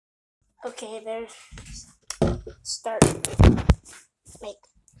Okay, there's start. Make.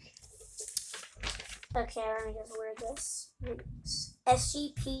 Okay, let me just wear this.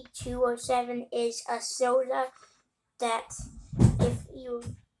 SCP-207 is a soda that if you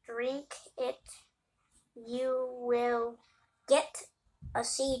drink it, you will get a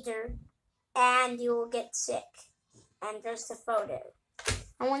seizure and you will get sick. And there's the photo.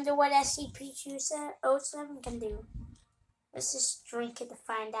 I wonder what SCP-207 can do. Let's just drink it to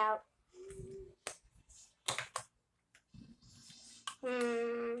find out.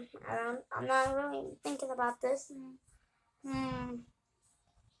 I'm not really thinking about this.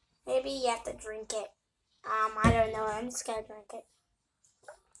 Maybe you have to drink it. I don't know. I'm just gonna drink it.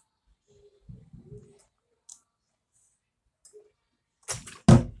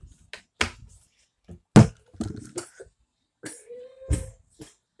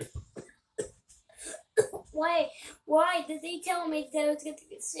 Why did they tell me that I was going to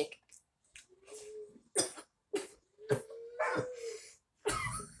get sick?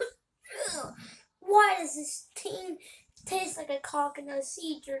 Why does this taste like a cock and a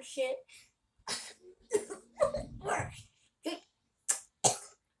seizure shit? Why?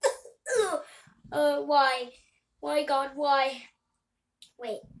 Why, God, why?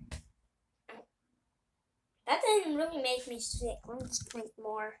 Wait. That didn't really make me sick. Let me just drink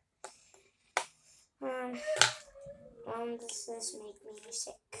more. Does this make me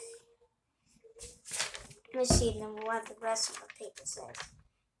sick? Let's see, then we'll have the rest of the paper says.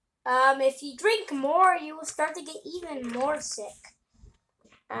 If you drink more, you will start to get even more sick.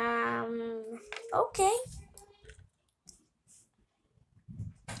 Okay.